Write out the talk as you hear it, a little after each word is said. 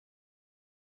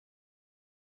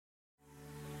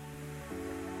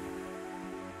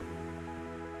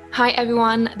Hi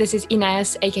everyone, this is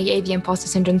Ines, aka the Impostor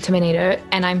Syndrome Terminator,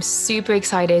 and I'm super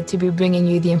excited to be bringing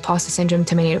you the Impostor Syndrome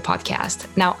Terminator podcast.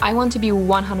 Now, I want to be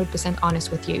 100%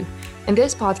 honest with you. In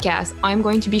this podcast, I'm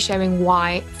going to be sharing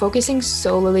why focusing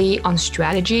solely on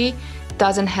strategy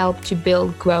doesn't help to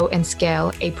build, grow, and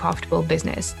scale a profitable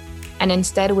business. And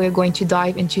instead, we're going to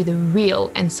dive into the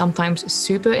real and sometimes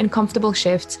super uncomfortable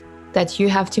shifts that you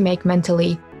have to make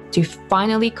mentally to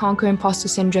finally conquer imposter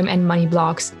syndrome and money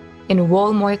blocks,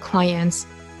 enroll more clients,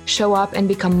 show up and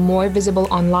become more visible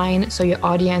online so your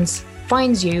audience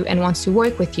finds you and wants to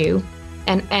work with you,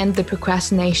 and end the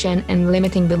procrastination and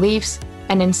limiting beliefs,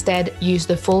 and instead use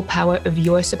the full power of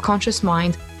your subconscious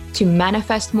mind to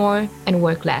manifest more and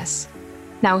work less.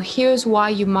 Now, here's why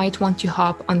you might want to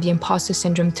hop on the Impostor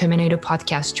Syndrome Terminator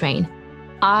podcast train.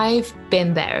 I've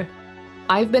been there.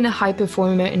 I've been a high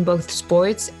performer in both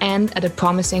sports and at a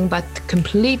promising but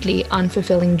completely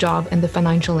unfulfilling job in the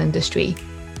financial industry.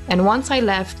 And once I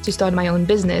left to start my own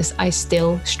business, I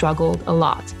still struggled a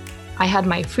lot. I had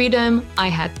my freedom, I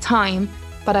had time,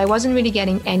 but I wasn't really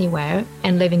getting anywhere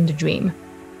and living the dream.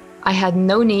 I had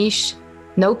no niche,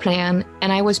 no plan,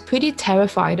 and I was pretty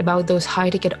terrified about those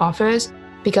high-ticket offers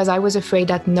because I was afraid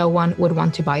that no one would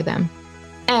want to buy them.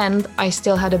 And I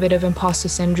still had a bit of imposter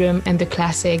syndrome and the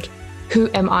classic, who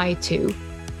am I to?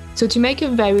 So to make a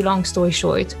very long story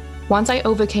short, once I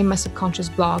overcame my subconscious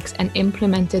blocks and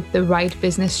implemented the right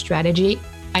business strategy,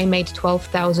 I made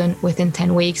 $12,000 within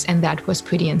 10 weeks, and that was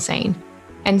pretty insane.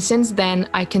 And since then,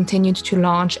 I continued to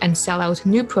launch and sell out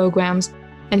new programs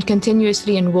and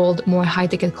continuously enrolled more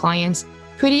high-ticket clients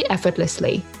pretty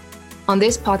effortlessly. On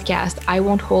this podcast, I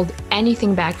won't hold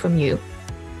anything back from you.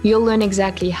 You'll learn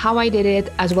exactly how I did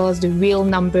it, as well as the real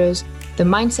numbers, the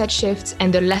mindset shifts,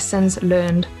 and the lessons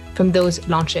learned from those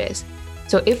launches.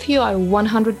 So if you are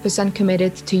 100%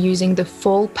 committed to using the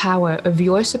full power of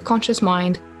your subconscious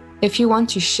mind, if you want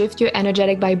to shift your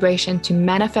energetic vibration to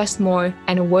manifest more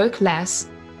and work less,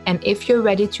 and if you're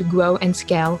ready to grow and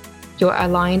scale your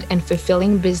aligned and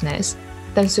fulfilling business,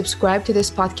 then subscribe to this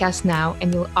podcast now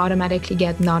and you'll automatically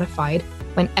get notified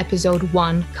when episode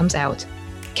 1 comes out.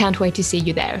 Can't wait to see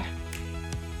you there.